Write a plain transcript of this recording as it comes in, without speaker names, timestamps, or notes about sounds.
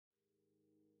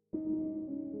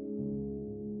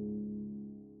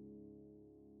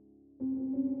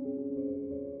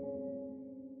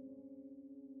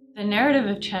The narrative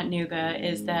of Chattanooga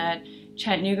is that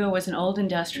Chattanooga was an old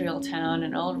industrial town,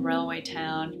 an old railway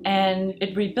town, and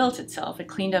it rebuilt itself. It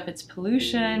cleaned up its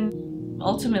pollution,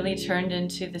 ultimately turned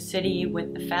into the city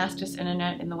with the fastest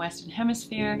internet in the Western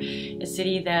Hemisphere, a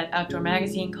city that Outdoor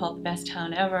Magazine called the best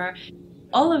town ever.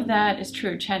 All of that is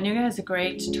true. Chattanooga has a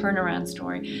great turnaround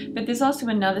story, but there's also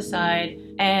another side,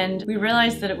 and we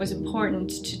realized that it was important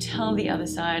to tell the other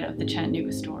side of the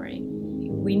Chattanooga story.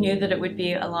 We knew that it would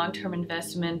be a long-term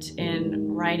investment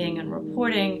in writing and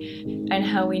reporting, and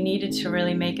how we needed to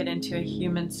really make it into a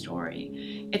human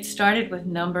story. It started with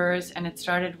numbers, and it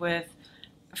started with,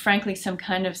 frankly, some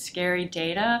kind of scary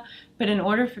data, but in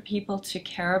order for people to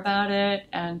care about it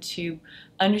and to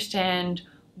understand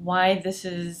why this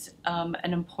is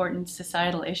an important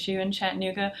societal issue in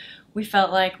Chattanooga, we felt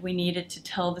like we needed to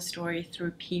tell the story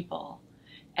through people,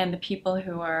 and the people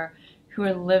who are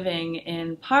living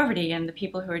in poverty and the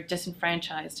people who are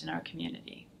disenfranchised in our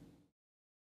community.